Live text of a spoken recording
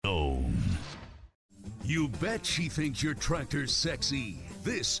You bet she thinks your tractor's sexy.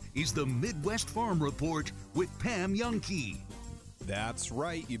 This is the Midwest Farm Report with Pam Jahnke. That's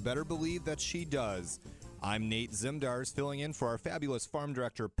right. You better believe that she does. I'm Nate Zimdars, filling in for our fabulous farm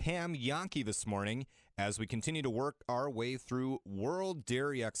director, Pam Jahnke, this morning as we continue to work our way through World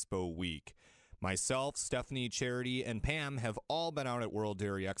Dairy Expo week. Myself, Stephanie, Charity, and Pam have all been out at World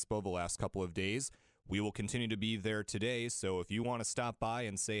Dairy Expo the last couple of days. We will continue to be there today, so if you want to stop by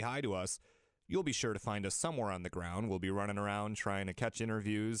and say hi to us, you'll be sure to find us somewhere on the ground. We'll be running around trying to catch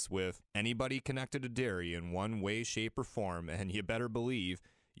interviews with anybody connected to dairy in one way, shape, or form, and you better believe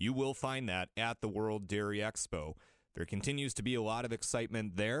you will find that at the World Dairy Expo. There continues to be a lot of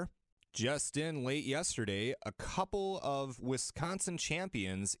excitement there. Just in late yesterday, a couple of Wisconsin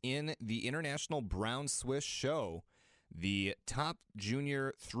champions in the International Brown Swiss Show. The top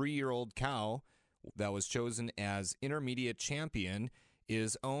junior 3-year-old cow that was chosen as intermediate champion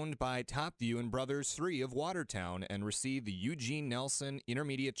is owned by Topview and Brothers 3 of Watertown and received the Eugene Nelson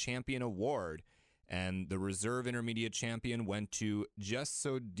Intermediate Champion Award. And the reserve intermediate champion went to Just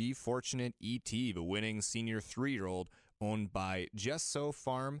So Defortunate E.T., the winning senior 3-year-old owned by Just So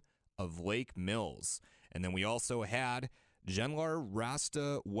Farm of Lake Mills. And then we also had Genlar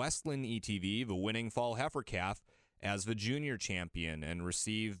Rasta Westland ETV, the winning fall heifer calf, as the junior champion and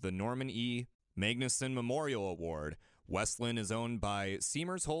received the Norman E. Magnuson Memorial Award. Westland is owned by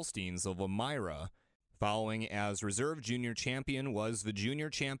Seamers Holsteins of Elmira. Following as reserve junior champion was the junior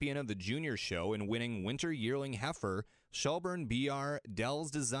champion of the junior show and winning winter yearling heifer, Shelburne BR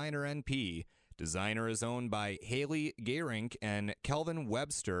Dell's Designer NP. Designer is owned by Haley Gehrink and Kelvin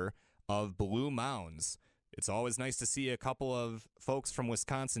Webster of Blue Mounds. It's always nice to see a couple of folks from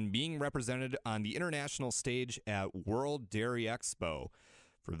Wisconsin being represented on the international stage at World Dairy Expo.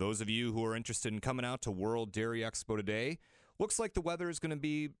 For those of you who are interested in coming out to World Dairy Expo today, looks like the weather is going to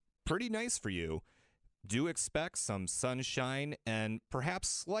be pretty nice for you. Do expect some sunshine and perhaps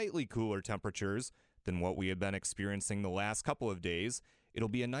slightly cooler temperatures than what we have been experiencing the last couple of days. It'll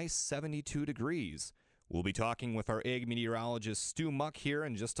be a nice 72 degrees. We'll be talking with our ag meteorologist Stu Muck here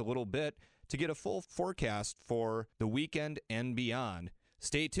in just a little bit to get a full forecast for the weekend and beyond.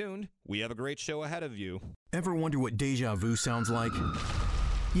 Stay tuned. We have a great show ahead of you. Ever wonder what deja vu sounds like?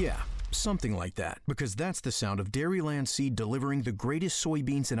 Yeah, something like that, because that's the sound of Dairyland Seed delivering the greatest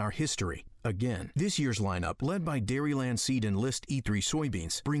soybeans in our history. Again, this year's lineup, led by Dairyland Seed Enlist E3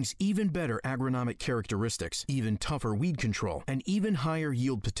 soybeans, brings even better agronomic characteristics, even tougher weed control, and even higher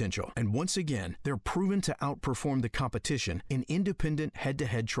yield potential. And once again, they're proven to outperform the competition in independent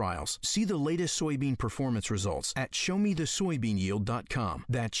head-to-head trials. See the latest soybean performance results at showmethesoybeanyield.com.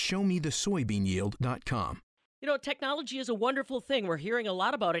 That's showmethesoybeanyield.com. You know, technology is a wonderful thing. We're hearing a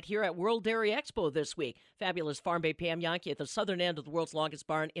lot about it here at World Dairy Expo this week. Fabulous Farm Bay Pam Jahnke at the southern end of the world's longest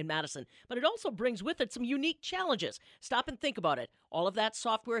barn in Madison. But it also brings with it some unique challenges. Stop and think about it. All of that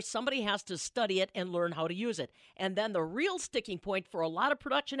software, somebody has to study it and learn how to use it. And then the real sticking point for a lot of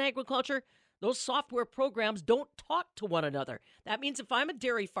production agriculture, those software programs don't talk to one another. That means if I'm a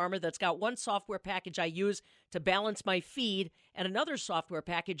dairy farmer that's got one software package I use to balance my feed and another software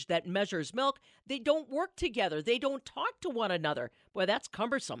package that measures milk, they don't work together. They don't talk to one another. Boy, that's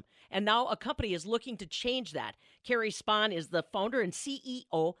cumbersome. And now a company is looking to change that. Carrie Spahn is the founder and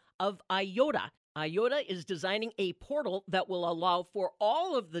CEO of IOTA. IOTA is designing a portal that will allow for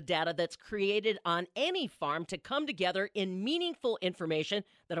all of the data that's created on any farm to come together in meaningful information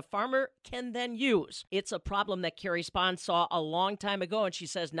that a farmer can then use. It's a problem that Carrie Spahn saw a long time ago, and she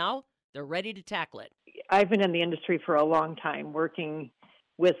says now they're ready to tackle it. I've been in the industry for a long time, working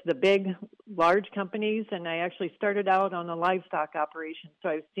with the big, large companies, and I actually started out on a livestock operation. So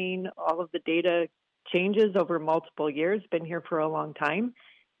I've seen all of the data changes over multiple years, been here for a long time,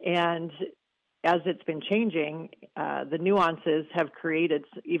 and as it's been changing, the nuances have created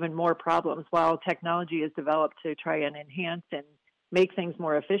even more problems. While technology is developed to try and enhance and make things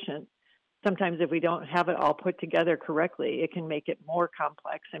more efficient, sometimes if we don't have it all put together correctly, it can make it more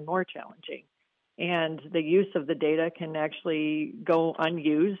complex and more challenging. And the use of the data can actually go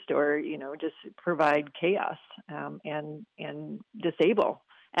unused or, just provide chaos and disable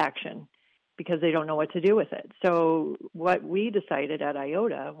action because they don't know what to do with it. So what we decided at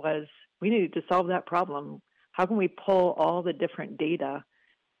IOTA was we needed to solve that problem. How can we pull all the different data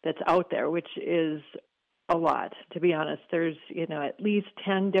that's out there, which is a lot, to be honest. There's, at least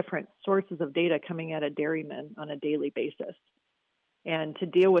 10 different sources of data coming at a dairyman on a daily basis. And to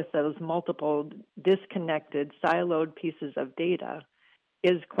deal with those multiple disconnected, siloed pieces of data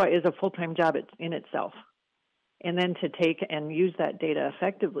is a full-time job in itself. And then to take and use that data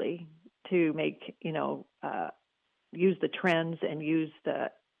effectively to make, use the trends and use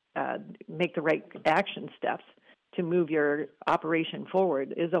the make the right action steps to move your operation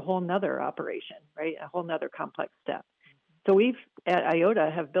forward is a whole nother operation, right? A whole nother complex step. So we've at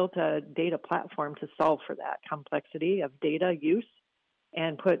IOTA have built a data platform to solve for that complexity of data use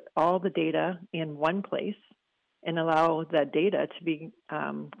and put all the data in one place and allow that data to be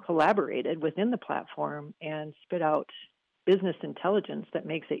collaborated within the platform and spit out business intelligence that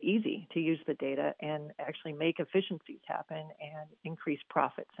makes it easy to use the data and actually make efficiencies happen and increase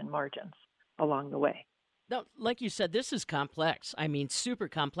profits and margins along the way. Now, like you said, this is complex. I mean, super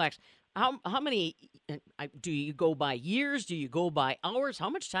complex. How many, do you go by years? Do you go by hours? How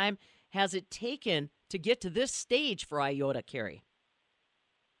much time has it taken to get to this stage for IOTA, Carrie?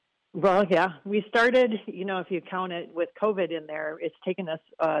 Well, yeah, we started, if you count it with COVID in there, it's taken us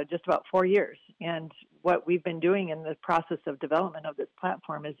just about 4 years. And what we've been doing in the process of development of this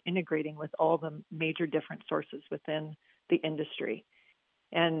platform is integrating with all the major different sources within the industry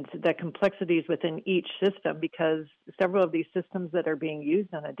and the complexities within each system, because several of these systems that are being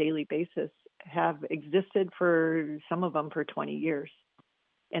used on a daily basis have existed for some of them for 20 years.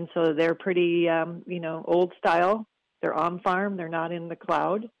 And so they're pretty, old style. They're on farm. They're not in the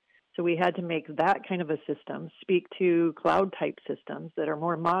cloud. So we had to make that kind of a system speak to cloud type systems that are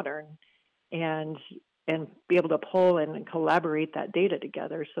more modern and be able to pull and collaborate that data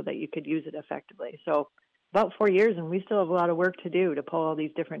together so that you could use it effectively. So about 4 years, and we still have a lot of work to do to pull all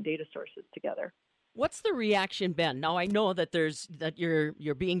these different data sources together. What's the reaction been? Now I know that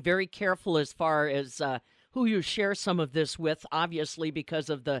you're being very careful as far as who you share some of this with, obviously because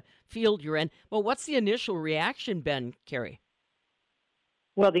of the field you're in. Well, what's the initial reaction been, Carrie?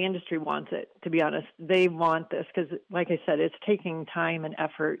 Well, the industry wants it, to be honest. They want this because, like I said, it's taking time and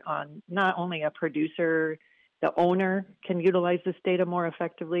effort on not only a producer, the owner can utilize this data more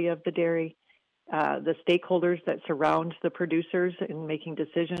effectively of the dairy, the stakeholders that surround the producers in making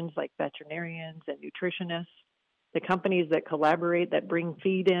decisions like veterinarians and nutritionists, the companies that collaborate, that bring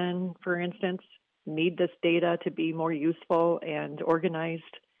feed in, for instance, need this data to be more useful and organized.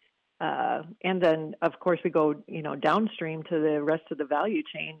 And then, of course, we go, downstream to the rest of the value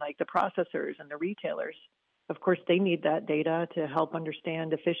chain, like the processors and the retailers. Of course, they need that data to help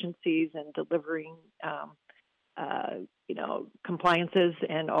understand efficiencies and delivering, compliances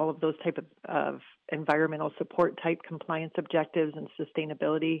and all of those type of environmental support type compliance objectives and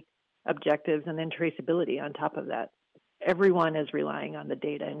sustainability objectives, and then traceability on top of that. Everyone is relying on the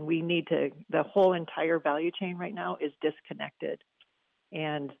data, and the whole entire value chain right now is disconnected.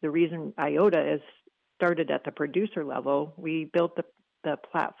 And the reason IOTA is started at the producer level, we built the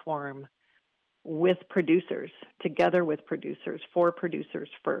platform with producers, together with producers, for producers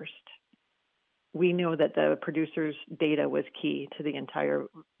first. We knew that the producers' data was key to the entire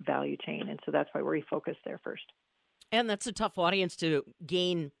value chain, and so that's why we focused there first. And that's a tough audience to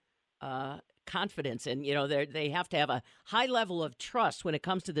gain confidence in. They have to have a high level of trust when it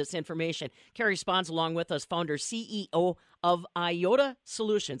comes to this information. Carrie Spahn's along with us, founder, CEO of IOTA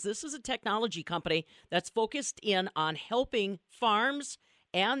Solutions. This is a technology company that's focused in on helping farms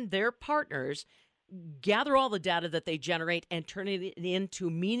and their partners gather all the data that they generate and turn it into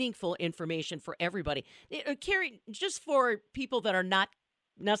meaningful information for everybody. Carrie, just for people that are not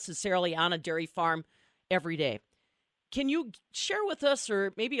necessarily on a dairy farm every day, can you share with us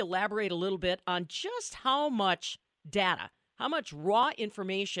or maybe elaborate a little bit on just how much data, how much raw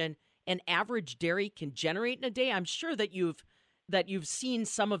information an average dairy can generate in a day? I'm sure that you've seen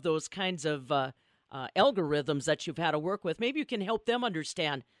some of those kinds of algorithms that you've had to work with. Maybe you can help them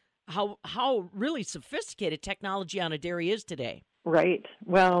understand how really sophisticated technology on a dairy is today. Right.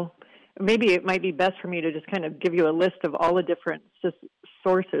 Well, maybe it might be best for me to just kind of give you a list of all the different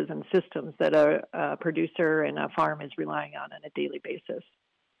sources and systems that a producer and a farm is relying on a daily basis.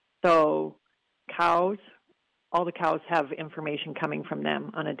 So cows, all the cows have information coming from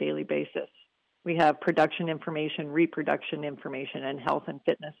them on a daily basis. We have production information, reproduction information, and health and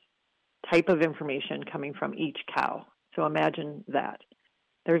fitness type of information coming from each cow. So imagine that.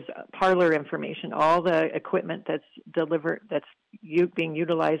 There's parlor information, all the equipment that's delivered, that's being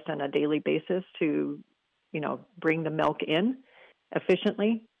utilized on a daily basis to, bring the milk in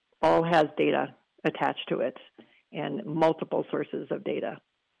efficiently, all has data attached to it and multiple sources of data.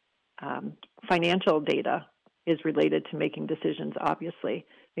 Financial data is related to making decisions, obviously.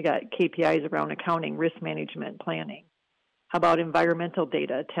 We got KPIs around accounting, risk management, planning. How about environmental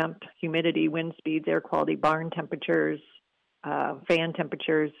data, temp, humidity, wind speeds, air quality, barn temperatures, fan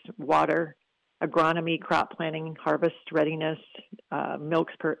temperatures, water, agronomy, crop planning, harvest readiness, milk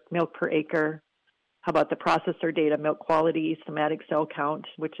per acre. How about the processor data, milk quality, somatic cell count,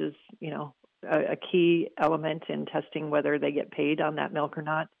 which is, a key element in testing whether they get paid on that milk or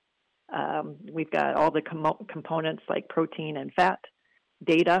not. We've got all the components like protein and fat,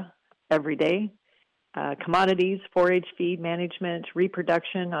 data every day, commodities, forage, feed management,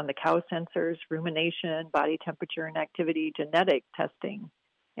 reproduction on the cow sensors, rumination, body temperature and activity, genetic testing,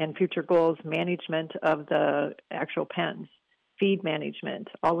 and future goals management of the actual pens, feed management,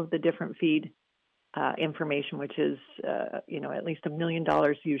 all of the different feed information, which is, at least $1 million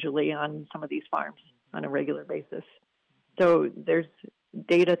usually on some of these farms on a regular basis. So there's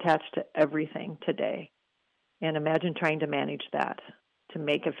data attached to everything today. And imagine trying to manage that to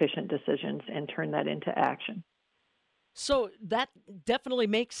make efficient decisions and turn that into action. So that definitely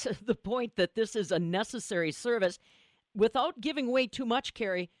makes the point that this is a necessary service. Without giving away too much,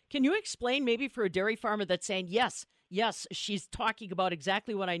 Carrie, can you explain maybe for a dairy farmer that's saying, yes, she's talking about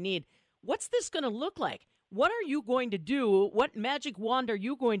exactly what I need. What's this going to look like? What are you going to do? What magic wand are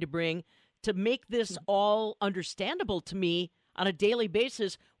you going to bring to make this all understandable to me on a daily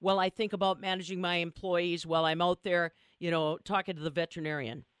basis while I think about managing my employees, while I'm out there, talking to the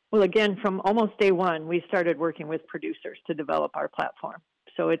veterinarian? Well, again, from almost day one, we started working with producers to develop our platform.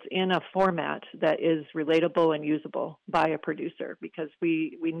 So it's in a format that is relatable and usable by a producer, because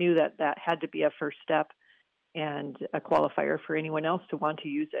we knew that had to be a first step and a qualifier for anyone else to want to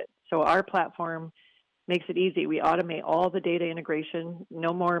use it. So our platform makes it easy. We automate all the data integration,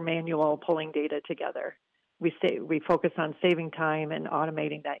 no more manual pulling data together. We focus on saving time and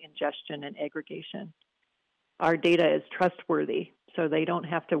automating that ingestion and aggregation. Our data is trustworthy, so they don't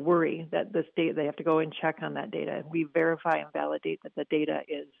have to worry that this data, they have to go and check on that data. We verify and validate that the data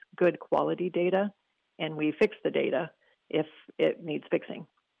is good quality data, and we fix the data if it needs fixing.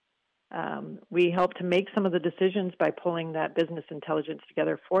 We help to make some of the decisions by pulling that business intelligence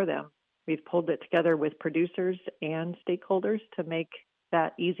together for them. We've pulled it together with producers and stakeholders to make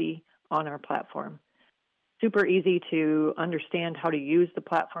that easy on our platform. Super easy to understand how to use the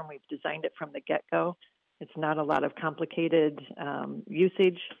platform. We've designed it from the get-go. It's not a lot of complicated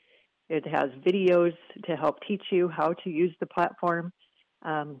usage. It has videos to help teach you how to use the platform,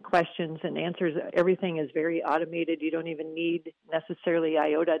 questions and answers. Everything is very automated. You don't even need necessarily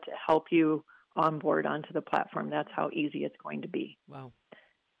IOTA to help you onboard onto the platform. That's how easy it's going to be. Wow.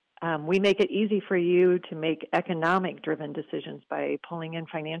 We make it easy for you to make economic-driven decisions by pulling in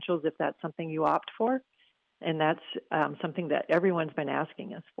financials if that's something you opt for. And that's something that everyone's been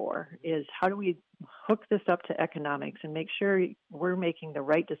asking us for, is how do we hook this up to economics and make sure we're making the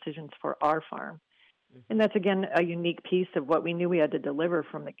right decisions for our farm? And that's, again, a unique piece of what we knew we had to deliver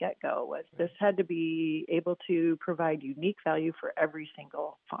from the get-go, was this had to be able to provide unique value for every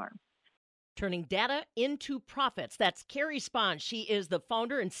single farm. Turning data into profits. That's Carrie Spahn. She is the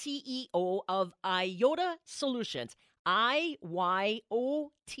founder and CEO of IOTA Solutions.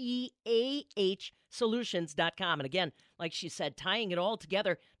 IYOTAH Solutions.com. And again, like she said, tying it all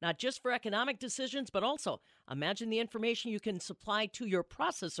together, not just for economic decisions, but also imagine the information you can supply to your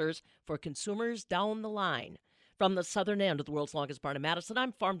processors for consumers down the line. From the southern end of the world's longest barn in Madison,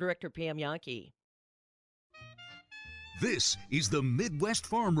 I'm Farm Director Pam Jahnke. This is the Midwest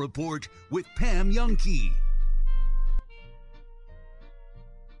Farm Report with Pam Jahnke.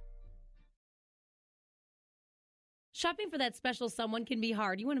 Shopping for that special someone can be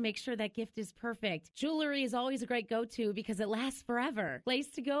hard. You want to make sure that gift is perfect. Jewelry is always a great go-to because it lasts forever.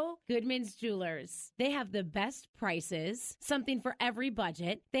 Place to go? Goodman's Jewelers. They have the best prices, something for every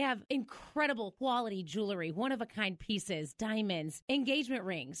budget. They have incredible quality jewelry, one-of-a-kind pieces, diamonds, engagement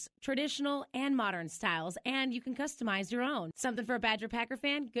rings, traditional and modern styles, and you can customize your own. Something for a Badger Packer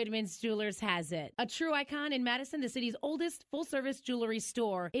fan? Goodman's Jewelers has it. A true icon in Madison, the city's oldest full-service jewelry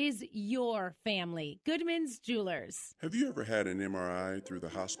store, is your family. Goodman's Jewelers. Have you ever had an MRI through the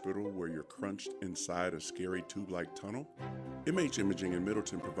hospital where you're crunched inside a scary tube-like tunnel? MH Imaging in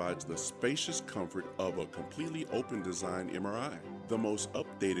Middleton provides the spacious comfort of a completely open design MRI, the most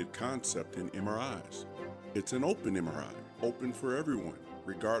updated concept in MRIs. It's an open MRI, open for everyone,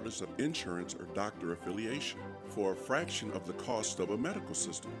 regardless of insurance or doctor affiliation, for a fraction of the cost of a medical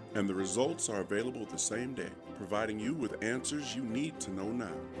system. And the results are available the same day, providing you with answers you need to know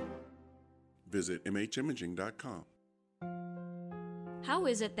now. Visit mhimaging.com. How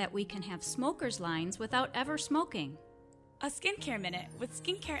is it that we can have smokers' lines without ever smoking? A skincare minute with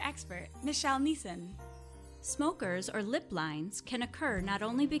skincare expert Michelle Neeson. Smokers or lip lines can occur not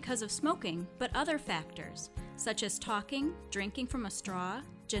only because of smoking, but other factors, such as talking, drinking from a straw,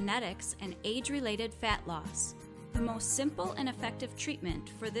 genetics, and age-related fat loss. The most simple and effective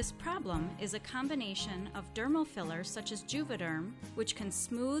treatment for this problem is a combination of dermal fillers such as Juvederm, which can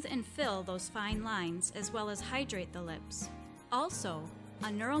smooth and fill those fine lines as well as hydrate the lips. Also, a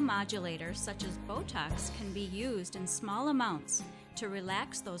neuromodulator such as Botox can be used in small amounts to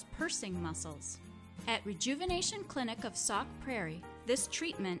relax those pursing muscles. At Rejuvenation Clinic of Sauk Prairie, this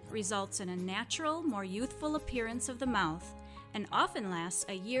treatment results in a natural, more youthful appearance of the mouth and often lasts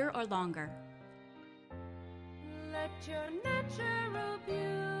a year or longer. Let your natural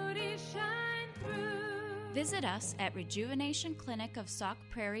beauty shine through. Visit us at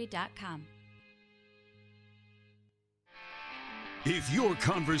rejuvenationclinicofsaukprairie.com. If your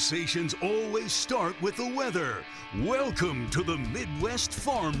conversations always start with the weather, welcome to the Midwest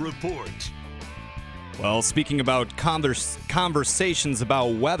Farm Report. Well, speaking about conversations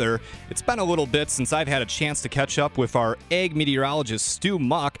about weather, it's been a little bit since I've had a chance to catch up with our ag meteorologist, Stu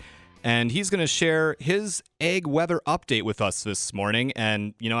Muck, and he's going to share his ag weather update with us this morning.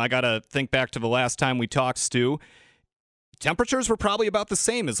 And, I got to think back to the last time we talked, Stu. Temperatures were probably about the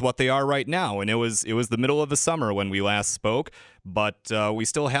same as what they are right now, and it was the middle of the summer when we last spoke, but we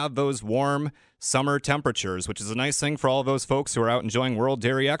still have those warm summer temperatures, which is a nice thing for all of those folks who are out enjoying World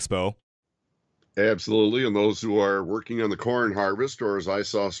Dairy Expo. Absolutely, and those who are working on the corn harvest, or as I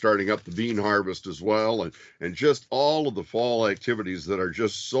saw, starting up the bean harvest as well, and just all of the fall activities that are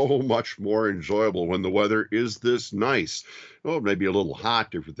just so much more enjoyable when the weather is this nice. Well, maybe a little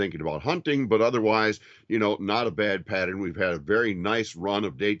hot if you're thinking about hunting, but otherwise, not a bad pattern. We've had a very nice run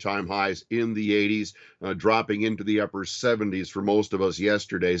of daytime highs in the 80s, dropping into the upper 70s for most of us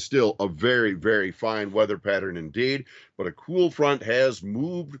yesterday. Still a very, very fine weather pattern indeed, but a cool front has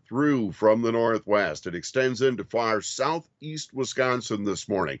moved through from the northwest. It extends into far southeast Wisconsin this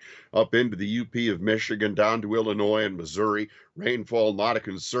morning, up into the UP of Michigan, down to Illinois and Missouri. Rainfall not a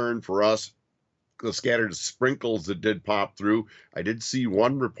concern for us. The scattered sprinkles that did pop through. I did see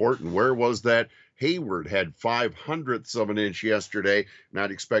one report, and where was that? Hayward had 0.05 of an inch yesterday, and I'd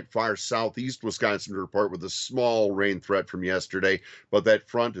expect far southeast Wisconsin to report with a small rain threat from yesterday, but that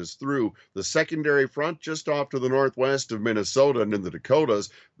front is through. The secondary front just off to the northwest of Minnesota and in the Dakotas,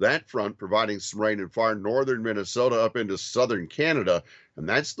 that front providing some rain in far northern Minnesota up into southern Canada, and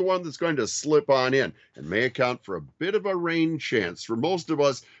that's the one that's going to slip on in and may account for a bit of a rain chance for most of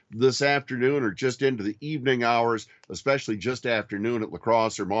us this afternoon or just into the evening hours, especially just afternoon at La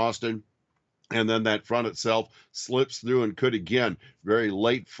Crosse or Mauston. And then that front itself slips through and could again, very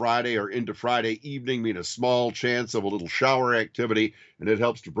late Friday or into Friday evening, mean a small chance of a little shower activity, and it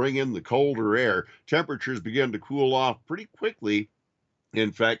helps to bring in the colder air. Temperatures begin to cool off pretty quickly.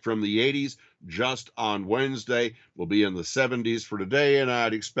 In fact, from the 80s just on Wednesday, we'll be in the 70s for today, and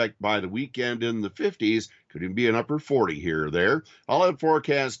I'd expect by the weekend in the 50s, could even be an upper 40 here or there. I'll have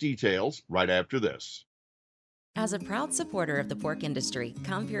forecast details right after this. As a proud supporter of the pork industry,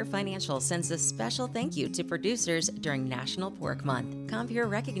 Compure Financial sends a special thank you to producers during National Pork Month. Compure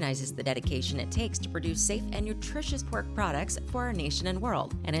recognizes the dedication it takes to produce safe and nutritious pork products for our nation and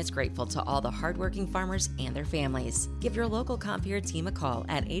world, and is grateful to all the hardworking farmers and their families. Give your local Compure team a call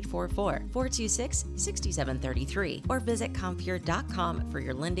at 844-426-6733 or visit Compure.com for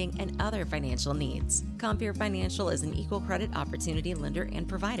your lending and other financial needs. Compure Financial is an equal credit opportunity lender and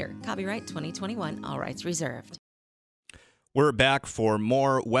provider. Copyright 2021, all rights reserved. We're back for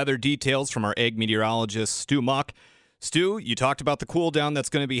more weather details from our ag meteorologist, Stu Muck. Stu, you talked about the cool down that's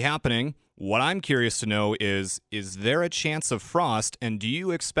going to be happening. What I'm curious to know is there a chance of frost, and do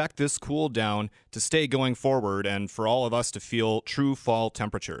you expect this cool down to stay going forward and for all of us to feel true fall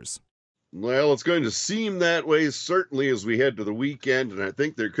temperatures? Well, it's going to seem that way certainly as we head to the weekend, and I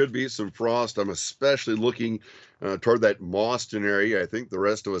think there could be some frost. I'm especially looking toward that Mauston area. I think the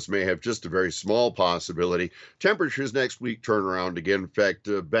rest of us may have just a very small possibility. Temperatures next week turn around again. In fact,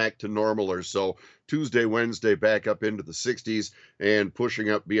 back to normal or so. Tuesday, Wednesday, back up into the 60s and pushing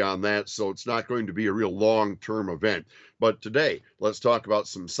up beyond that. So it's not going to be a real long-term event. But today, let's talk about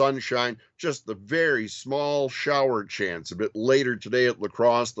some sunshine, just the very small shower chance a bit later today at La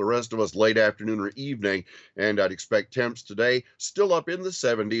Crosse, the rest of us late afternoon or evening. And I'd expect temps today still up in the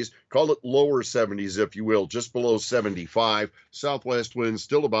 70s, call it lower 70s if you will, just below 75. Southwest winds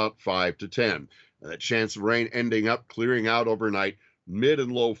still about 5 to 10. That chance of rain ending up clearing out overnight. Mid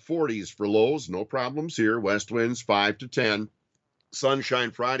and low 40s for lows. No problems here. West winds 5 to 10.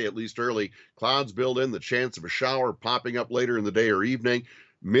 Sunshine Friday, at least early. Clouds build in. The chance of a shower popping up later in the day or evening.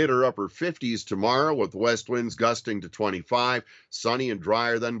 Mid or upper 50s tomorrow with west winds gusting to 25. Sunny and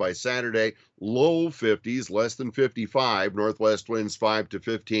drier then by Saturday. Low 50s, less than 55. Northwest winds 5 to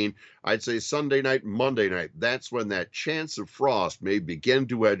 15. I'd say Sunday night, Monday night. That's when that chance of frost may begin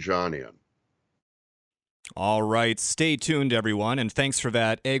to edge on in. All right, stay tuned, everyone, and thanks for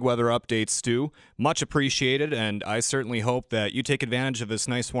that ag weather update, Stu. Much appreciated, and I certainly hope that you take advantage of this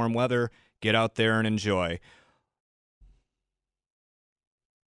nice warm weather, get out there and enjoy.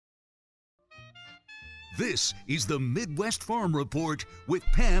 This is the Midwest Farm Report with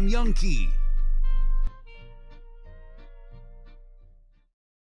Pam Jahnke.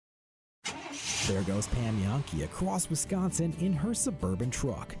 There goes Pam Jahnke across Wisconsin in her suburban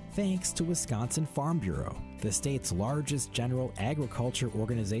truck, thanks to Wisconsin Farm Bureau, the state's largest general agriculture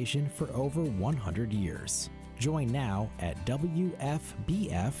organization for over 100 years. Join now at WFBF.com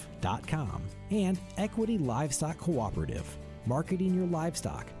and Equity Livestock Cooperative, marketing your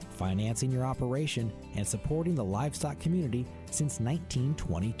livestock, financing your operation, and supporting the livestock community since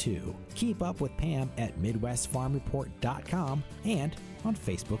 1922. Keep up with Pam at MidwestFarmReport.com and on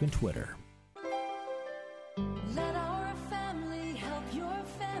Facebook and Twitter. Let our family help your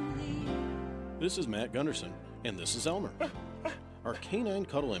family. This is Matt Gunderson, and this is Elmer, our canine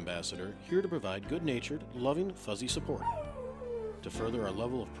cuddle ambassador, here to provide good-natured, loving, fuzzy support to further our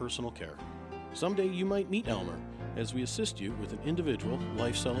level of personal care. Someday you might meet Elmer as we assist you with an individual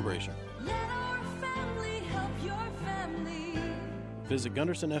life celebration. Let our family help your family. Visit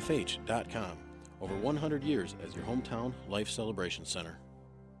GundersonFH.com. Over 100 years as your hometown life celebration center.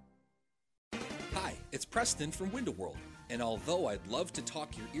 Hi, it's Preston from Window World, and although I'd love to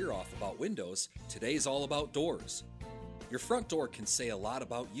talk your ear off about windows, today's all about doors. Your front door can say a lot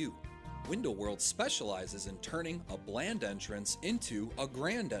about you. Window World specializes in turning a bland entrance into a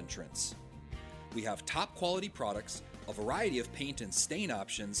grand entrance. We have top quality products, a variety of paint and stain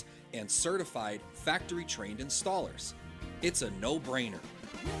options, and certified factory-trained installers. It's a no-brainer.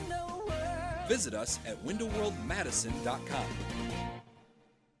 Visit us at windowworldmadison.com.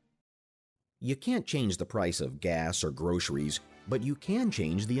 You can't change the price of gas or groceries, but you can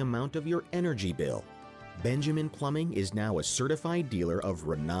change the amount of your energy bill. Benjamin Plumbing is now a certified dealer of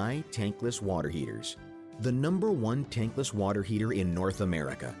Rinnai tankless water heaters, the #1 tankless water heater in North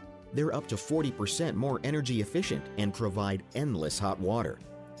America. They're up to 40% more energy efficient and provide endless hot water.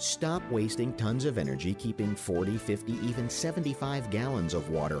 Stop wasting tons of energy keeping 40, 50, even 75 gallons of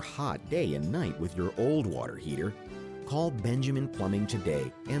water hot day and night with your old water heater. Call Benjamin Plumbing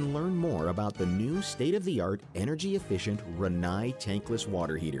today and learn more about the new state-of-the-art, energy-efficient Rinnai tankless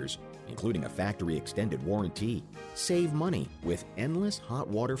water heaters, including a factory extended warranty. Save money with endless hot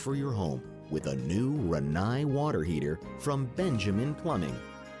water for your home with a new Rinnai water heater from Benjamin Plumbing.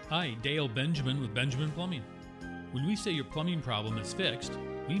 Hi, Dale Benjamin with Benjamin Plumbing. When we say your plumbing problem is fixed,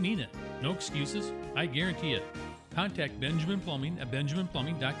 we mean it. No excuses. I guarantee it. Contact Benjamin Plumbing at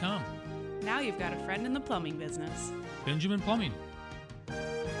benjaminplumbing.com. Now you've got a friend in the plumbing business. Benjamin Plumbing.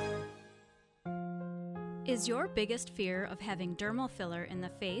 Is your biggest fear of having dermal filler in the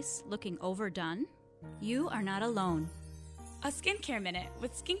face looking overdone? You are not alone. A skincare minute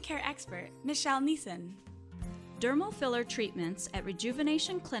with skincare expert Michelle Neeson. Dermal filler treatments at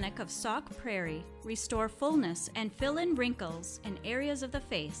Rejuvenation Clinic of Sauk Prairie restore fullness and fill in wrinkles in areas of the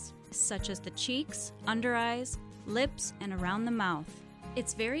face, such as the cheeks, under eyes, lips, and around the mouth.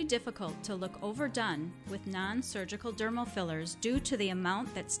 It's very difficult to look overdone with non-surgical dermal fillers due to the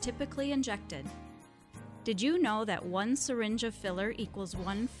amount that's typically injected. Did you know that 1 syringe of filler equals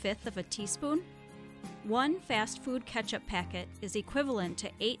 1/5 of a teaspoon? 1 fast food ketchup packet is equivalent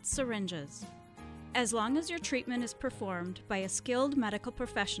to 8 syringes. As long as your treatment is performed by a skilled medical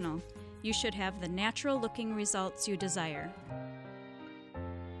professional, you should have the natural-looking results you desire.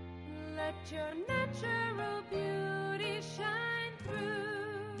 Let your natural beauty shine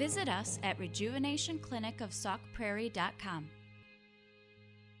through. Visit us at rejuvenationclinicofsaukprairie.com.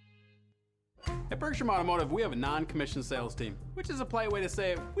 At Bergstrom Automotive, we have a non-commissioned sales team, which is a polite way to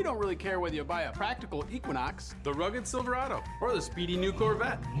say we don't really care whether you buy a practical Equinox, the rugged Silverado, or the speedy new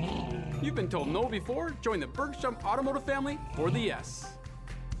Corvette. You've been told no before? Join the Bergstrom Automotive family for the yes.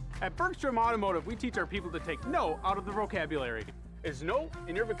 At Bergstrom Automotive, we teach our people to take no out of the vocabulary. Is no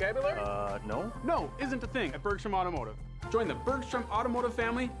in your vocabulary? No. No isn't a thing at Bergstrom Automotive. Join the Bergstrom Automotive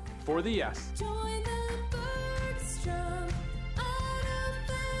family for the yes. Join the Bergstrom Auto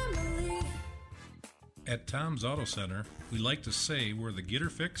family. At Tom's Auto Center, we like to say we're the get her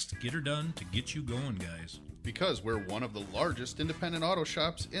fixed, get her done to get you going guys. Because we're one of the largest independent auto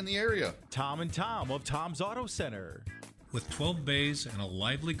shops in the area. Tom and Tom of Tom's Auto Center. With 12 bays and a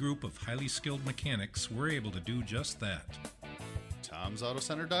lively group of highly skilled mechanics, we're able to do just that.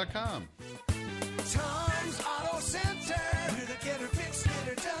 Tom'sAutoCenter.com. Tom's Auto Center. We're the get her fixed, get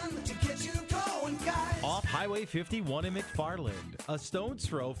her done to get you going, guys. Off Highway 51 in McFarland, a stone's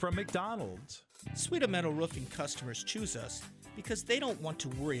throw from McDonald's. Sweeto Meadow Roofing customers choose us because they don't want to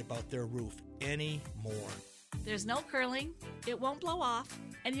worry about their roof anymore. There's no curling, it won't blow off,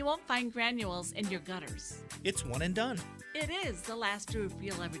 and you won't find granules in your gutters. It's one and done. It is the last roof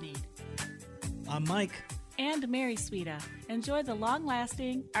you'll ever need. I'm Mike. and Mary Suita. Enjoy the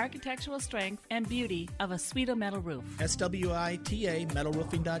long-lasting architectural strength and beauty of a Suita metal roof. SWITA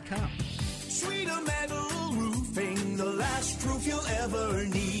metalroofing.com. Suita Metal Roofing, the last roof you'll ever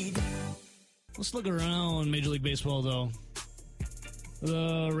need. Let's look around Major League Baseball, though.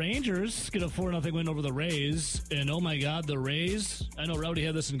 The Rangers get a 4-0 win over the Rays, and oh my God, the Rays, I know Rowdy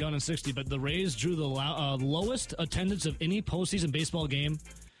had this in Gone in 60, but the Rays drew the lowest attendance of any postseason baseball game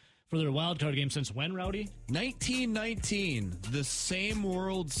for their wild card game since when, Rowdy? 1919, the same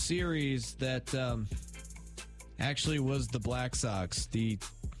World Series that actually was the Black Sox, the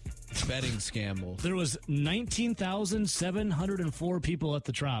betting scandal. There was 19,704 people at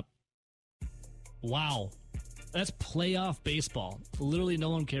the Trop. Wow. That's playoff baseball. Literally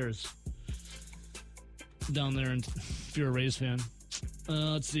no one cares down there if you're a Rays fan.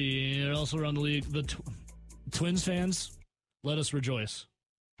 Let's see. Also around the league, the Twins fans, let us rejoice.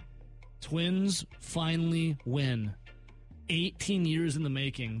 Twins finally win. 18 years in the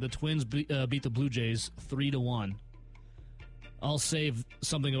making. The Twins beat the Blue Jays 3-1. I'll save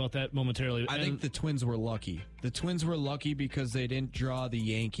something about that momentarily. I think the Twins were lucky. The Twins were lucky because they didn't draw the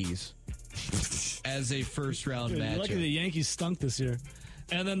Yankees as a first-round matchup. Lucky the Yankees stunk this year.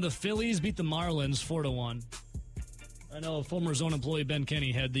 And then the Phillies beat the Marlins 4-1. I know former Zone employee Ben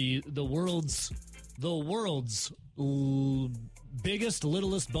Kenny had the world's biggest,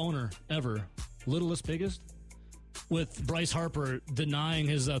 littlest boner ever. Littlest, biggest? With Bryce Harper denying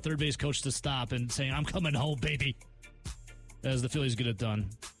his third base coach to stop and saying, "I'm coming home, baby," as the Phillies get it done.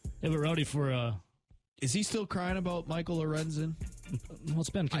 Yeah, but Rowdy for... Is he still crying about Michael Lorenzen? Well, it's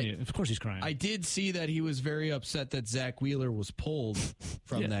Ben Kenny. Of course he's crying. I did see that he was very upset that Zach Wheeler was pulled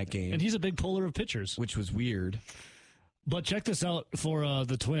from that game. And he's a big puller of pitchers. Which was weird. But check this out for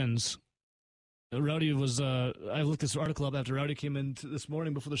the Twins. Rowdy was... I looked this article up after Rowdy came in this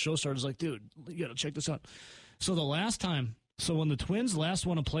morning before the show started. I was like, dude, you got to check this out. So the last time... So when the Twins last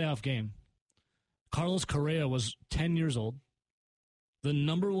won a playoff game, Carlos Correa was 10 years old. The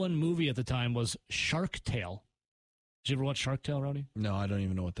number one movie at the time was Shark Tale. Did you ever watch Shark Tale, Rowdy? No, I don't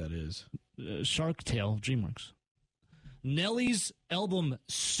even know what that is. Shark Tale, DreamWorks. Nelly's album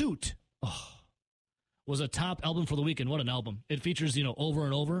Suit was a top album for the weekend. What an album. It features, Over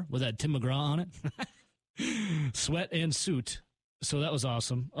and Over with that Tim McGraw on it. Sweat and Suit. So that was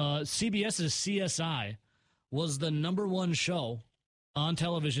awesome. CBS's CSI was the number one show on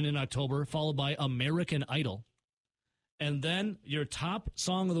television in October, followed by American Idol. And then your top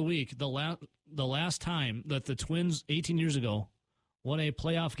song of the week, the last time that the Twins, 18 years ago, won a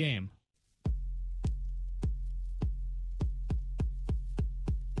playoff game.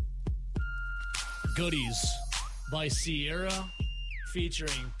 Goodies by Sierra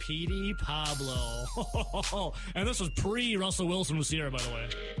featuring Petey Pablo. And this was pre-Russell Wilson with Sierra, by the way.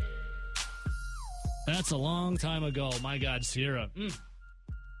 That's a long time ago. My God, Sierra.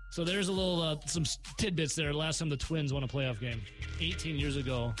 So there's a little, some tidbits there. Last time the Twins won a playoff game. 18 years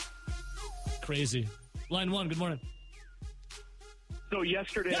ago. Crazy. Line one, good morning. So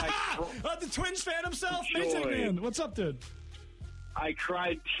yesterday the Twins fan himself, Maytag Man. What's up, dude? I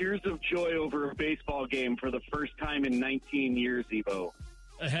cried tears of joy over a baseball game for the first time in 19 years, Evo.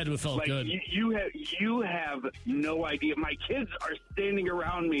 It had to have felt good. You have no idea. My kids are standing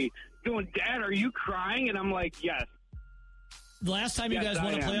around me going, "Dad, are you crying?" And I'm like, "Yes." The last time you guys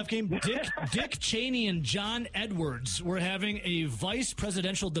won a playoff game, Dick Cheney and John Edwards were having a vice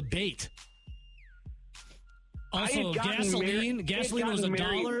presidential debate. Also, gasoline was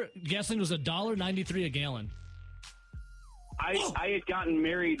 $1.93 a gallon. I had gotten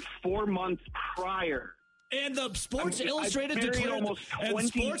married 4 months prior. And the Sports Illustrated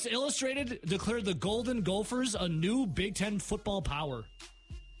declared the Golden Gophers a new Big Ten football power.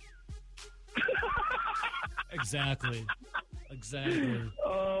 Exactly.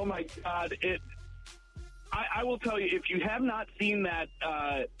 Oh my God! I will tell you, if you have not seen that,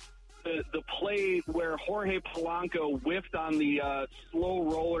 the play where Jorge Polanco whiffed on the slow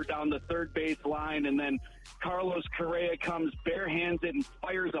roller down the third base line, and then Carlos Correa comes, barehands it, and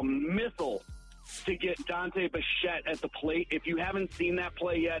fires a missile to get Dante Bichette at the plate. If you haven't seen that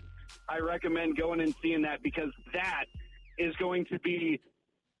play yet, I recommend going and seeing that, because that is going to be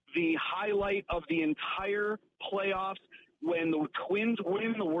the highlight of the entire playoffs. When the Twins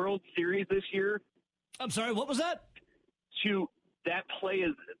win the World Series this year. I'm sorry, what was that? That play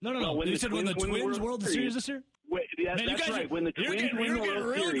is... No. When you said when the Twins World Series this year? That's right. When the Twins win the World Series...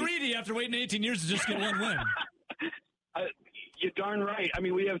 You're getting real greedy after waiting 18 years to just get one win. You're darn right. I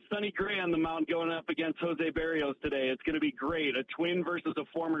mean, we have Sonny Gray on the mound going up against Jose Barrios today. It's going to be great. A twin versus a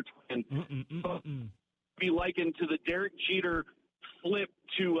former twin. Be likened to the Derek Jeter flip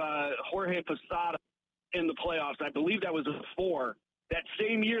to Jorge Posada in the playoffs. I believe that was a 4. That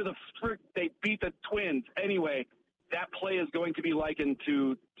same year, they beat the Twins. Anyway, that play is going to be likened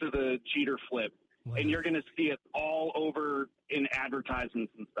to the Jeter flip. Wow. And you're going to see it all over in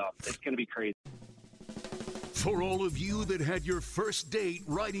advertisements and stuff. It's going to be crazy. For all of you that had your first date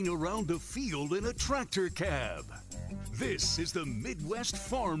riding around the field in a tractor cab, this is the Midwest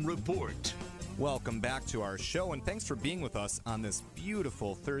Farm Report. Welcome back to our show, and thanks for being with us on this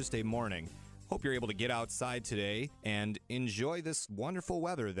beautiful Thursday morning. Hope you're able to get outside today and enjoy this wonderful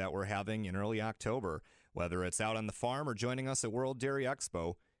weather that we're having in early October. Whether it's out on the farm or joining us at World Dairy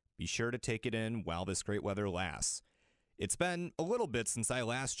Expo, be sure to take it in while this great weather lasts. It's been a little bit since I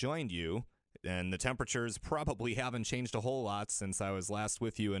last joined you, and the temperatures probably haven't changed a whole lot since I was last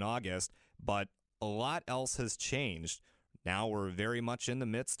with you in August, but a lot else has changed. Now we're very much in the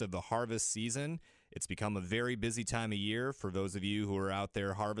midst of the harvest season. It's become a very busy time of year for those of you who are out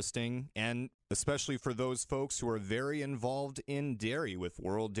there harvesting, and especially for those folks who are very involved in dairy with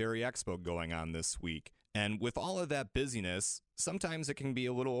World Dairy Expo going on this week. And with all of that busyness, sometimes it can be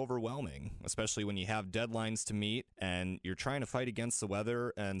a little overwhelming, especially when you have deadlines to meet and you're trying to fight against the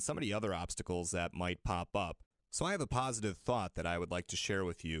weather and some of the other obstacles that might pop up. So I have a positive thought that I would like to share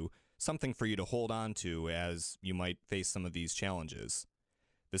with you, something for you to hold on to as you might face some of these challenges.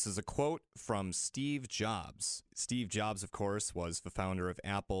 This is a quote from Steve Jobs. Steve Jobs, of course, was the founder of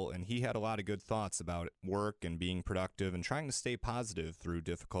Apple, and he had a lot of good thoughts about work and being productive and trying to stay positive through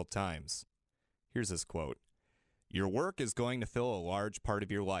difficult times. Here's his quote. "Your work is going to fill a large part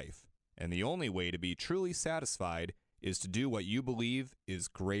of your life, and the only way to be truly satisfied is to do what you believe is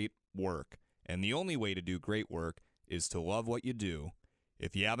great work. And the only way to do great work is to love what you do.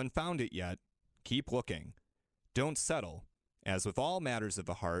 If you haven't found it yet, keep looking. Don't settle. As with all matters of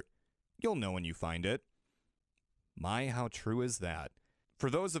the heart, you'll know when you find it." My, how true is that? For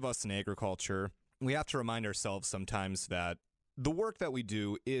those of us in agriculture, we have to remind ourselves sometimes that the work that we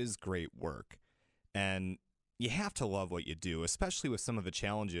do is great work. And you have to love what you do, especially with some of the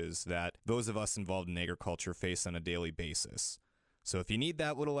challenges that those of us involved in agriculture face on a daily basis. So if you need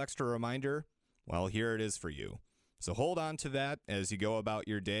that little extra reminder, well, here it is for you. So hold on to that as you go about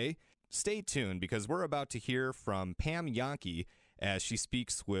your day. Stay tuned because we're about to hear from Pam Jahnke as she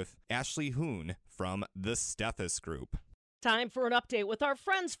speaks with Ashley Hoon from the Steffes Group. Time for an update with our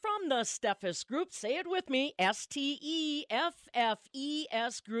friends from the Steffes Group. Say it with me, STEFFES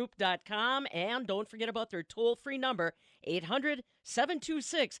Group.com. And don't forget about their toll-free number,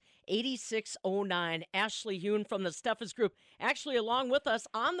 800-726-8609. Ashley Hoon from the Steffes Group, actually along with us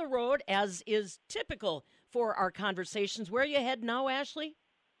on the road, as is typical for our conversations. Where are you heading now, Ashley?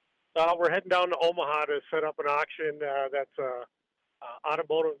 We're heading down to Omaha to set up an auction that's a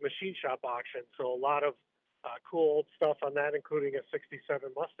automotive machine shop auction. So a lot of cool old stuff on that, including a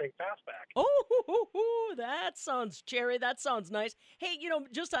 67 Mustang Fastback. Oh, that sounds cherry. That sounds nice. Hey,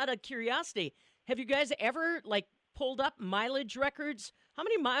 just out of curiosity, have you guys ever, pulled up mileage records? How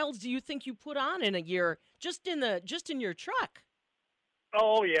many miles do you think you put on in a year just in your truck?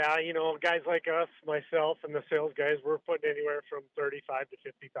 Oh, yeah. Guys like us, myself, and the sales guys, we're putting anywhere from 35 to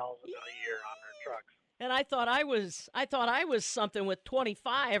 50,000 a year on our trucks. And I thought I was something with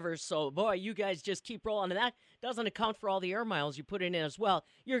 25 or so. Boy, you guys just keep rolling. And that doesn't account for all the air miles you put in as well.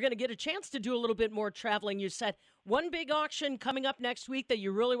 You're going to get a chance to do a little bit more traveling. You said one big auction coming up next week that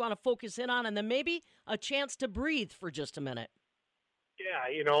you really want to focus in on, and then maybe a chance to breathe for just a minute. Yeah,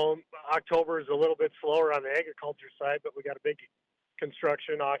 October is a little bit slower on the agriculture side, but we got a big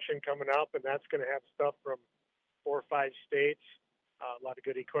construction auction coming up, and that's going to have stuff from 4 or 5 states. A lot of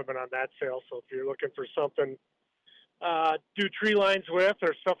good equipment on that sale. So if you're looking for something do tree lines with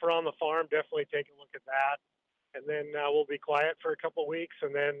or stuff around the farm, definitely take a look at that. And then we'll be quiet for a couple of weeks,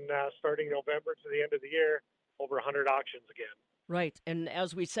 and then starting November to the end of the year, over 100 auctions again. Right. And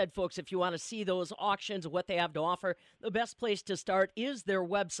as we said, folks, if you want to see those auctions, what they have to offer, the best place to start is their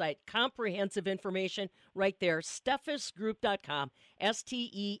website. Comprehensive information right there, steffesgroup.com,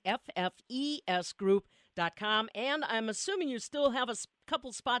 STEFFES Group.com. And I'm assuming you still have a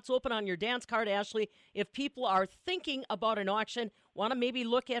couple spots open on your dance card, Ashley. If people are thinking about an auction, want to maybe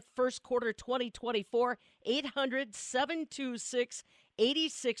look at first quarter 2024,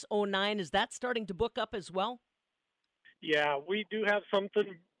 800-726-8609. Is that starting to book up as well? Yeah, we do have some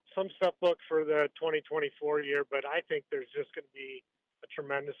stuff booked for the 2024 year, but I think there's just going to be a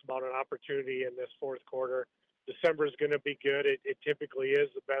tremendous amount of opportunity in this fourth quarter. December is going to be good. It typically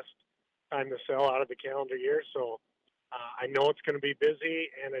is the best time to sell out of the calendar year, so I know it's going to be busy,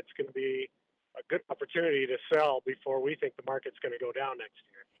 and it's going to be good opportunity to sell before we think the market's going to go down next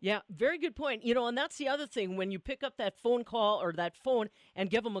year. Yeah, very good point. And that's the other thing. When you pick up that phone call or that phone and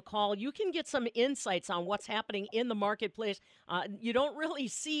give them a call, you can get some insights on what's happening in the marketplace. You don't really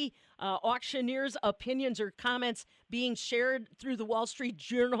see auctioneers' opinions or comments being shared through the Wall Street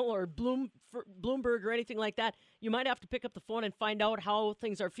Journal or Bloomberg or anything like that. You might have to pick up the phone and find out how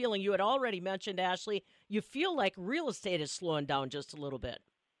things are feeling. You had already mentioned, Ashley, you feel like real estate is slowing down just a little bit.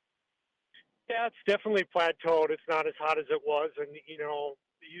 Yeah, it's definitely plateaued. It's not as hot as it was. And,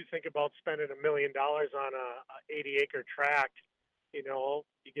 you think about spending $1 million on a 80-acre tract, you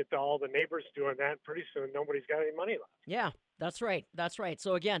get all the neighbors doing that. Pretty soon, nobody's got any money left. Yeah, that's right. That's right.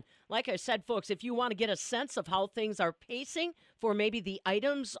 So again, like I said, folks, if you want to get a sense of how things are pacing for maybe the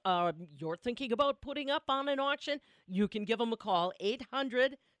items you're thinking about putting up on an auction, you can give them a call,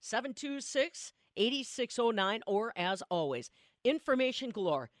 800-726-8609, or as always, information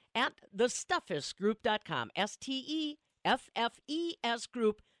galore at thesteffesgroup.com, STEFFES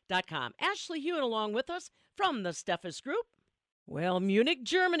Group.com. Ashley Hewen along with us from the Steffes Group. Well, Munich,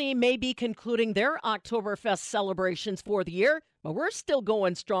 Germany may be concluding their Oktoberfest celebrations for the year, but we're still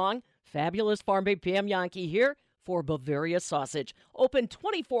going strong. Fabulous Farm Babe Pam Jahnke here for Bavaria Sausage. Open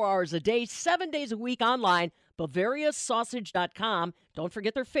 24 hours a day, 7 days a week online, BavariaSausage.com. Don't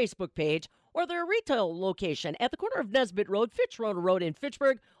forget their Facebook page or their retail location at the corner of Nesbitt Road, Fitzroy Road in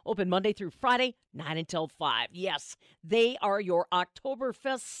Fitchburg, open Monday through Friday, 9 until 5. Yes, they are your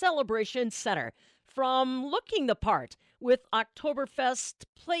Oktoberfest celebration center. From looking the part with Oktoberfest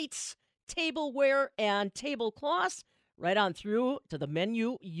plates, tableware, and tablecloths, right on through to the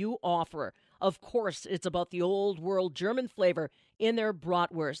menu you offer. Of course, it's about the old world German flavor in their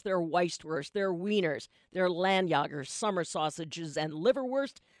bratwurst, their Weisswurst, their wieners, their Landjagers, summer sausages, and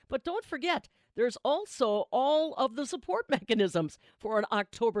liverwurst. But don't forget, there's also all of the support mechanisms for an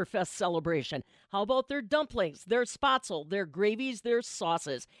Oktoberfest celebration. How about their dumplings, their spatzel, their gravies, their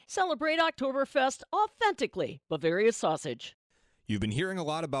sauces? Celebrate Oktoberfest authentically. Bavaria Sausage. You've been hearing a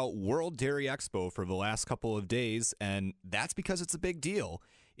lot about World Dairy Expo for the last couple of days, and that's because it's a big deal.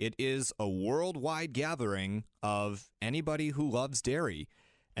 It is a worldwide gathering of anybody who loves dairy.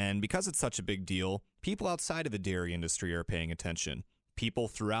 And because it's such a big deal, people outside of the dairy industry are paying attention. People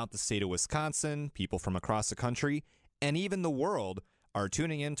throughout the state of Wisconsin, people from across the country, and even the world are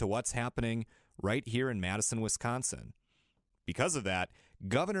tuning in to what's happening right here in Madison, Wisconsin. Because of that,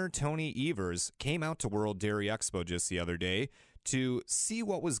 Governor Tony Evers came out to World Dairy Expo just the other day to see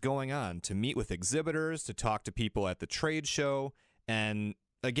what was going on, to meet with exhibitors, to talk to people at the trade show, and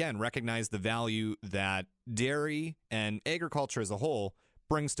again, recognize the value that dairy and agriculture as a whole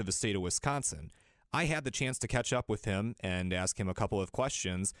brings to the state of Wisconsin. I had the chance to catch up with him and ask him a couple of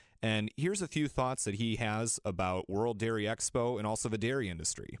questions, and here's a few thoughts that he has about World Dairy Expo and also the dairy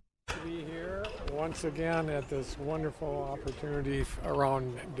industry. To be here once again at this wonderful opportunity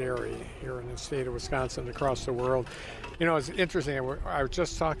around dairy here in the state of Wisconsin, across the world. It's interesting. I was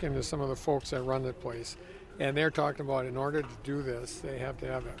just talking to some of the folks that run the place, and they're talking about in order to do this, they have to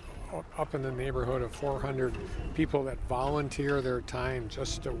have up in the neighborhood of 400 people that volunteer their time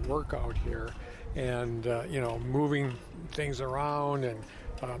just to work out here and, moving things around. And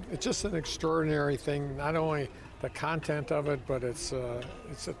it's just an extraordinary thing, not only the content of it, but it's a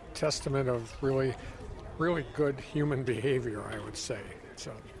testament of really, really good human behavior, I would say.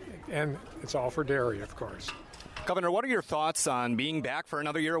 And it's all for dairy, of course. Governor, what are your thoughts on being back for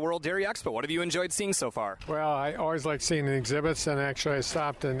another year at World Dairy Expo? What have you enjoyed seeing so far? Well, I always like seeing the exhibits, and actually I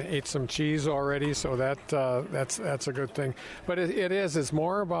stopped and ate some cheese already, so that's a good thing. But it's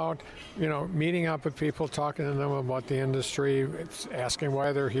more about, meeting up with people, talking to them about the industry, it's asking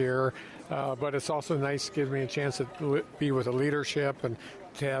why they're here, but it's also nice to give me a chance to be with the leadership and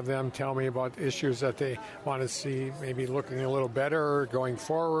to have them tell me about issues that they want to see maybe looking a little better going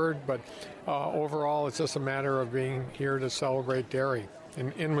forward. But overall, it's just a matter of being here to celebrate dairy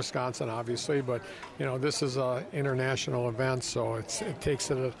in Wisconsin, obviously. But, this is an international event, so it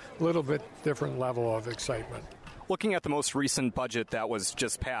takes it a little bit different level of excitement. Looking at the most recent budget that was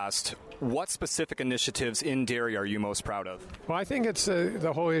just passed, what specific initiatives in dairy are you most proud of? Well, I think it's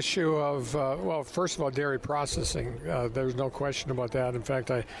the whole issue of, first of all, dairy processing. There's no question about that. In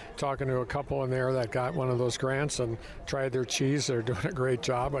fact, I talking to a couple in there that got one of those grants and tried their cheese. They're doing a great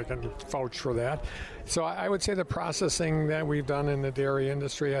job. I can vouch for that. So I would say the processing that we've done in the dairy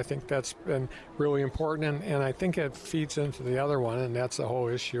industry, I think that's been really important, and I think it feeds into the other one, and that's the whole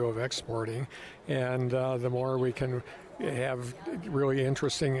issue of exporting. And the more we can have really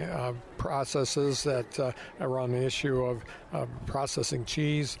interesting processes that around the issue of processing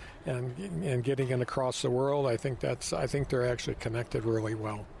cheese and getting it across the world, I think they're actually connected really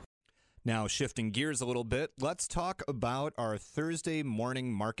well. Now, shifting gears a little bit, let's talk about our Thursday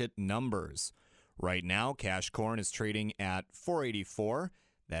morning market numbers. Right now, cash corn is trading at $4.84.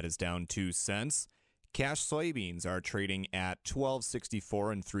 That is down 2 cents. Cash soybeans are trading at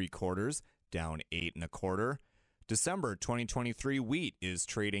 $12.64 3/4, down 8 1/4. December 2023 wheat is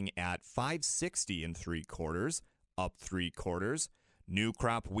trading at $5.60 3/4, up 3/4. New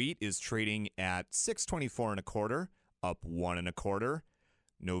crop wheat is trading at $6.24 1/4, up 1 1/4.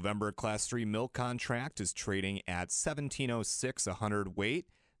 November Class 3 milk contract is trading at $17.06 a hundredweight.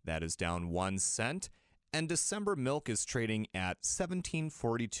 That is down 1 cent. And December milk is trading at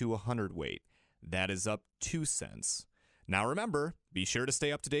 $17.42 a hundredweight. That is up 2 cents. Now remember, be sure to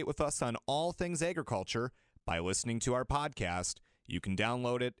stay up to date with us on all things agriculture by listening to our podcast. You can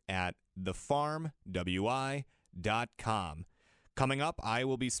download it at thefarmwi.com. Coming up, I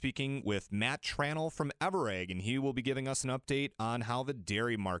will be speaking with Matt Tranel from Everegg, and he will be giving us an update on how the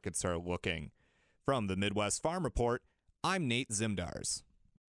dairy markets are looking. From the Midwest Farm Report, I'm Nate Zimdars.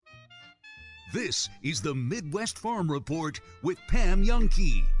 This is the Midwest Farm Report with Pam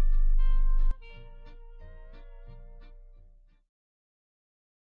Jahnke.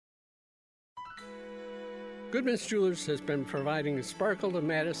 Goodman's Jewelers has been providing a sparkle to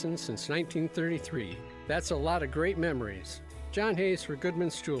Madison since 1933. That's a lot of great memories. John Hayes for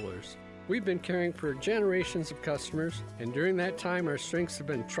Goodman's Jewelers. We've been caring for generations of customers, and during that time, our strengths have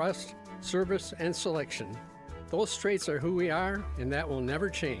been trust, service, and selection. Those traits are who we are, and that will never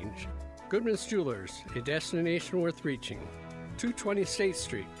change. Goodman's Jewelers, a destination worth reaching. 220 State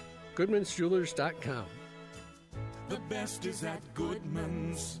Street, goodmansjewelers.com. The best is at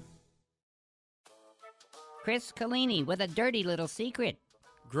Goodman's. Chris Collini with a dirty little secret.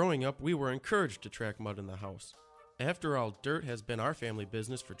 Growing up, we were encouraged to track mud in the house. After all, dirt has been our family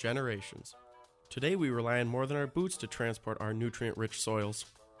business for generations. Today, we rely on more than our boots to transport our nutrient-rich soils.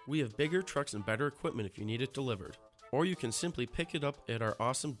 We have bigger trucks and better equipment if you need it delivered. Or you can simply pick it up at our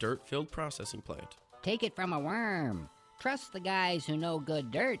awesome dirt-filled processing plant. Take it from a worm. Trust the guys who know good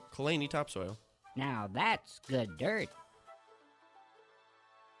dirt. Kalani Topsoil. Now that's good dirt.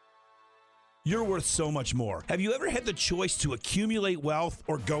 You're worth so much more. Have you ever had the choice to accumulate wealth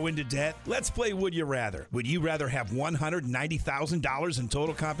or go into debt? Let's play Would You Rather. Would you rather have $190,000 in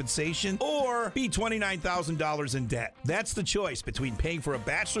total compensation or be $29,000 in debt? That's the choice between paying for a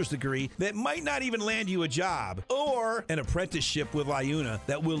bachelor's degree that might not even land you a job or an apprenticeship with LiUNA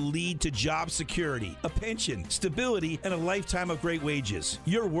that will lead to job security, a pension, stability, and a lifetime of great wages.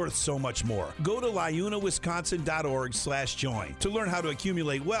 You're worth so much more. Go to liunawisconsin.org/join to learn how to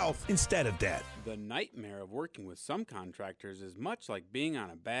accumulate wealth instead of debt. The nightmare of working with some contractors is much like being on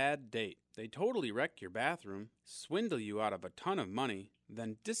a bad date. They totally wreck your bathroom, swindle you out of a ton of money,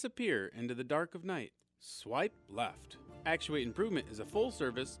 then disappear into the dark of night. Swipe left. Actuate Improvement is a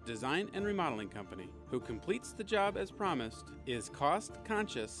full-service design and remodeling company who completes the job as promised, is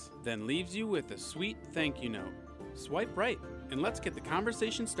cost-conscious, then leaves you with a sweet thank you note. Swipe right, and let's get the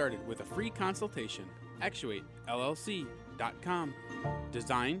conversation started with a free consultation. ActuateLLC.com.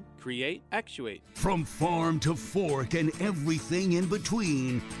 Design, create, actuate. From farm to fork and everything in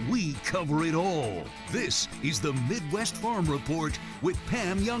between, we cover it all. This is the Midwest Farm Report with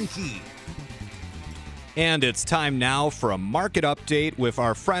Pam Jahnke. And it's time now for a market update with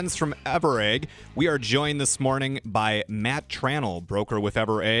our friends from Everegg. We are joined this morning by Matt Tranel, broker with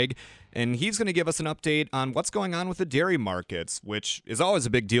Everegg, and he's going to give us an update on what's going on with the dairy markets, which is always a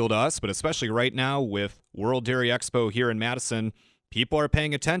big deal to us, but especially right now with World Dairy Expo here in Madison, people are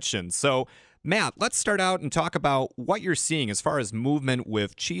paying attention. So, Matt, let's start out and talk about what you're seeing as far as movement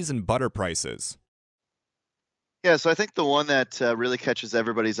with cheese and butter prices. Yeah, so I think the one that really catches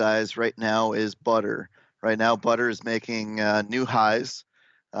everybody's eyes right now is butter. Right now, butter is making new highs.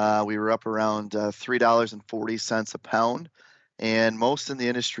 We were up around $3.40 a pound, and most in the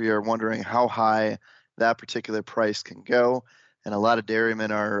industry are wondering how high that particular price can go. And a lot of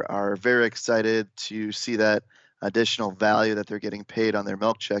dairymen are very excited to see that additional value that they're getting paid on their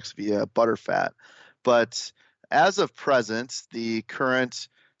milk checks via butter fat. But as of present, the current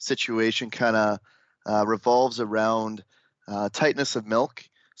situation kind of revolves around tightness of milk,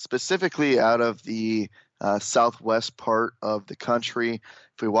 specifically out of the southwest part of the country.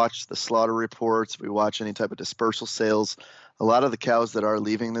 If we watch the slaughter reports, if we watch any type of dispersal sales, a lot of the cows that are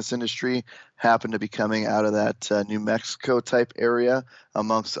leaving this industry happen to be coming out of that New Mexico type area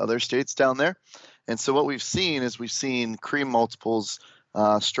amongst other states down there. And so what we've seen is cream multiples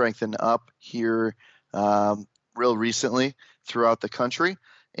strengthen up here real recently throughout the country.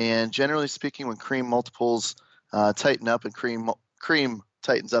 And generally speaking, when cream multiples tighten up and cream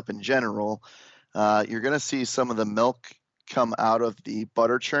tightens up in general, you're going to see some of the milk come out of the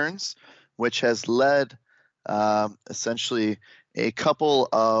butter churns, which has led essentially a couple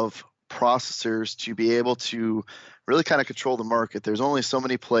of processors to be able to really kind of control the market. There's only so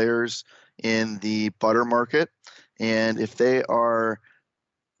many players in the butter market, and if they are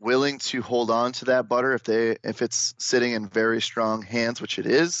willing to hold on to that butter, if it's sitting in very strong hands, which it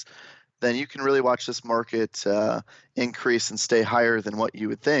is, then you can really watch this market increase and stay higher than what you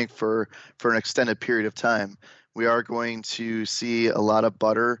would think for an extended period of time. We are going to see a lot of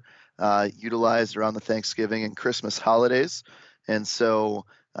butter utilized around the Thanksgiving and Christmas holidays, and so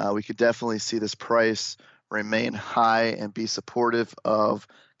we could definitely see this price remain high and be supportive of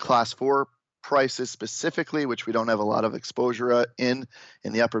Class 4 prices specifically, which we don't have a lot of exposure in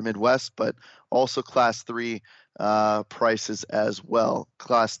the upper Midwest, but also Class 3 prices as well.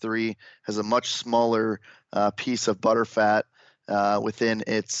 Class 3 has a much smaller piece of butter fat within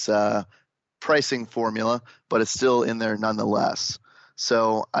its pricing formula, but it's still in there nonetheless.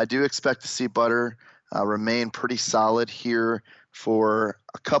 So I do expect to see butter remain pretty solid here for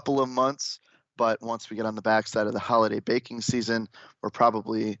a couple of months, but once we get on the backside of the holiday baking season, we're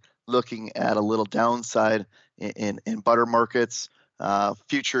probably looking at a little downside in butter markets.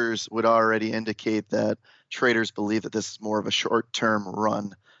 Futures would already indicate that traders believe that this is more of a short-term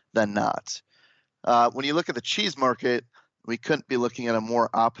run than not. When you look at the cheese market, we couldn't be looking at a more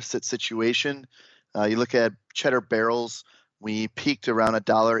opposite situation. You look at cheddar barrels, we peaked around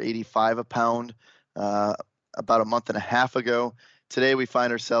 $1.85 a pound about a month and a half ago. Today we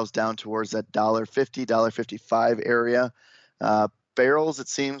find ourselves down towards that $1.50, $1.55 area. Barrels, it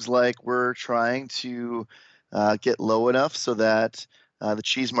seems like we're trying to get low enough so that the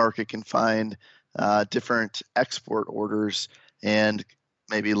cheese market can find different export orders and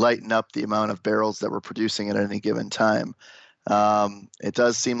maybe lighten up the amount of barrels that we're producing at any given time. It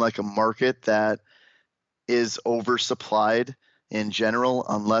does seem like a market that is oversupplied in general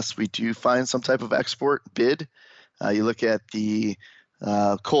unless we do find some type of export bid. You look at the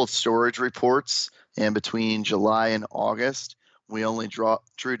cold storage reports, and between July and August, we only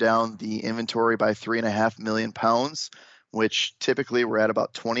drew down the inventory by 3.5 million pounds, which typically we're at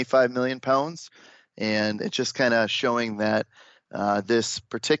about 25 million pounds. And it's just kind of showing that this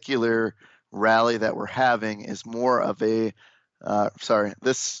particular rally that we're having is more of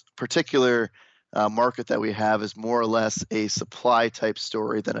this particular market that we have is more or less a supply type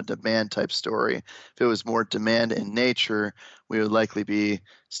story than a demand type story. If it was more demand in nature, we would likely be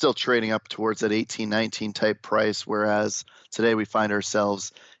still trading up towards that 18, 19 type price, whereas today we find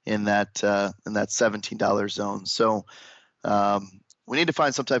ourselves in that $17 zone. So we need to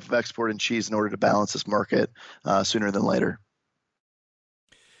find some type of export in cheese in order to balance this market sooner than later.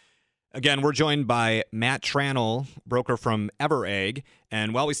 Again, we're joined by Matt Tranel, broker from EverEgg.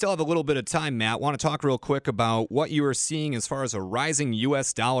 And while we still have a little bit of time, Matt, want to talk real quick about what you are seeing as far as a rising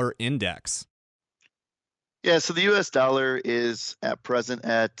U.S. dollar index. Yeah, so the U.S. dollar is at present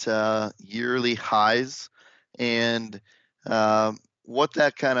at yearly highs. And what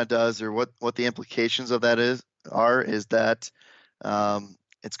that kind of does, or what the implications of that is that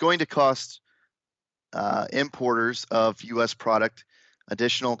it's going to cost importers of U.S. product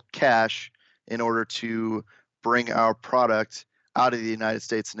additional cash in order to bring our product out of the United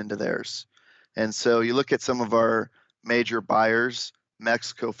States and into theirs. And so you look at some of our major buyers,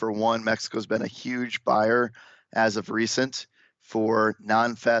 Mexico for one. Mexico's been a huge buyer as of recent for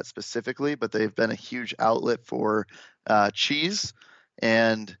non-fat specifically, but they've been a huge outlet for cheese.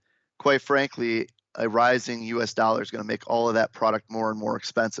 And quite frankly, a rising U.S. dollar is going to make all of that product more and more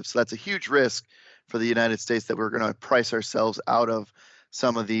expensive. So that's a huge risk for the United States that we're going to price ourselves out of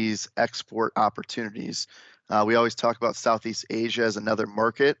some of these export opportunities. We always talk about Southeast Asia as another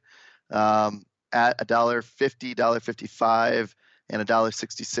market. At $1.50, $1.55, and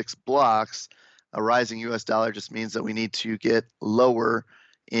 $1.66 blocks, a rising U.S. dollar just means that we need to get lower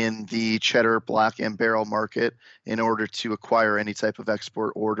in the cheddar, block, and barrel market in order to acquire any type of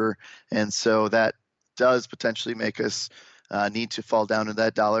export order. And so that does potentially make us need to fall down to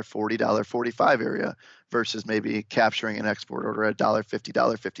that $1.40, $1.45 area versus maybe capturing an export order at $1.50,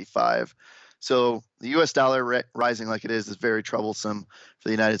 $1.55. So the U.S. dollar rising like it is very troublesome for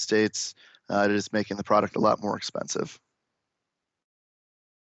the United States. It is making the product a lot more expensive.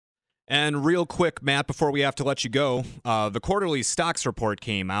 And real quick, Matt, before we have to let you go, the quarterly stocks report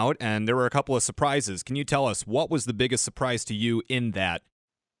came out, and there were a couple of surprises. Can you tell us what was the biggest surprise to you in that?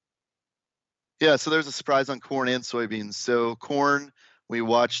 Yeah, so there's a surprise on corn and soybeans. So corn, we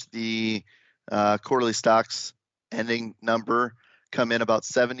watched the quarterly stocks ending number come in about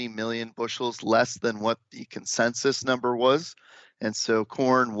 70 million bushels less than what the consensus number was. And so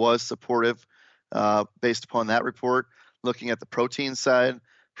corn was supportive based upon that report. Looking at the protein side,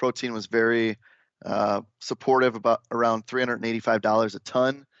 protein was very supportive, about around $385 a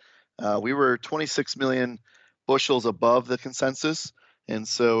ton. We were 26 million bushels above the consensus, and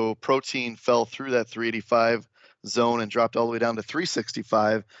so protein fell through that 385 zone and dropped all the way down to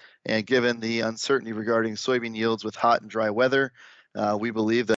 365. And given the uncertainty regarding soybean yields with hot and dry weather, we believe that